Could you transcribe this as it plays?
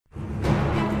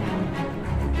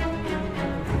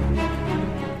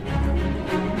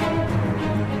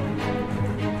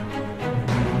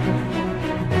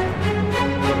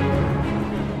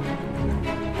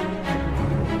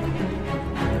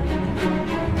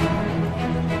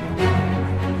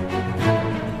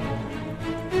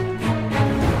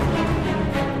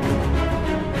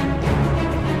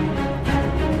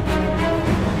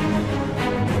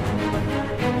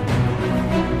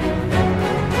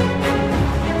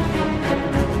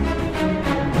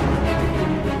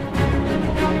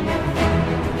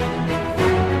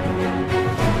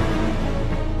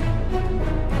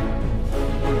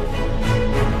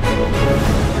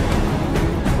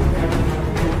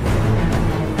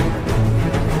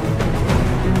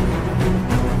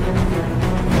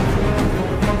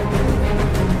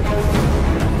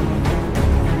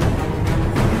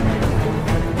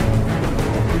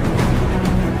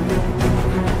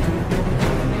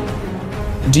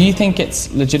Do you think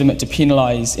it's legitimate to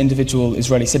penalise individual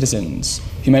Israeli citizens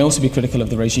who may also be critical of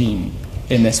the regime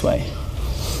in this way?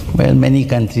 Well, many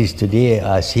countries today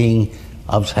are seeing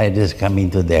outsiders come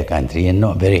into their country and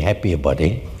not very happy about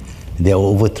it. They are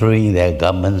overthrowing their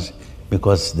governments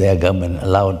because their government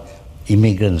allowed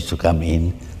immigrants to come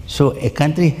in. So a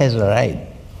country has a right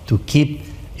to keep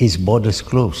its borders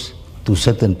closed to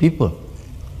certain people.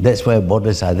 That's why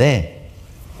borders are there.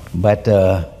 But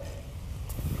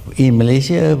in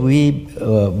Malaysia,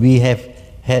 we have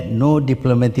had no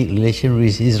diplomatic relation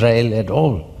with Israel at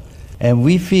all. And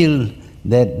we feel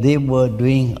that they were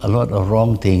doing a lot of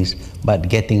wrong things, but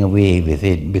getting away with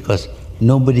it because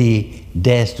nobody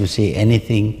dares to say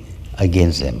anything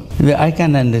against them. I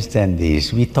can understand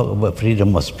this. We talk about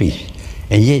freedom of speech,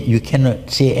 and yet you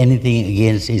cannot say anything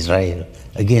against Israel,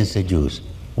 against the Jews.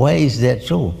 Why is that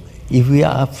so? If we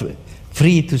are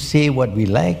free to say what we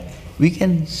like, we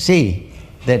can say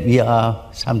that we are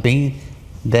something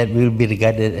that will be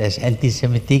regarded as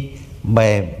anti-Semitic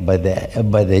by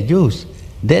the Jews.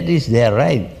 That is their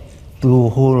right to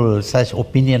hold such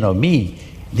opinion of me.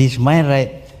 It is my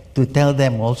right to tell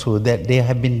them also that they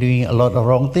have been doing a lot of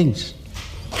wrong things.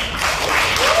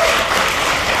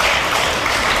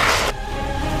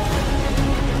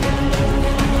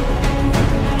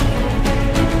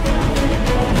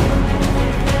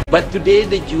 But today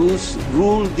the Jews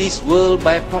rule this world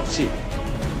by proxy.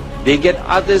 They get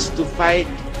others to fight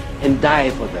and die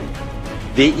for them.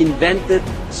 They invented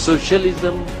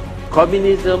socialism,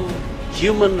 communism,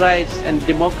 human rights and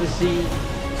democracy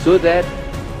so that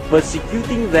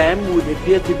persecuting them would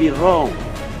appear to be wrong,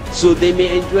 so they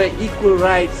may enjoy equal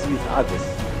rights with others.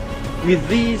 With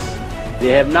these,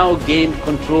 they have now gained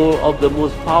control of the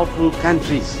most powerful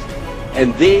countries,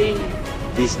 and they,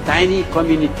 this tiny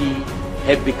community,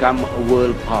 have become a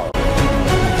world power.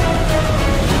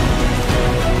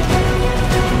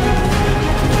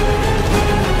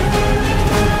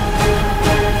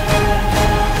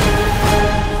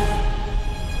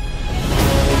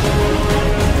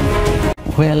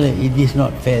 Well, it is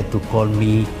not fair to call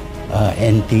me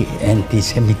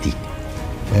anti-Semitic.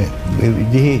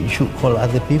 They should call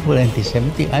other people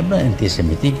anti-Semitic. I'm not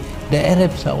anti-Semitic. The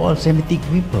Arabs are all Semitic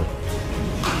people.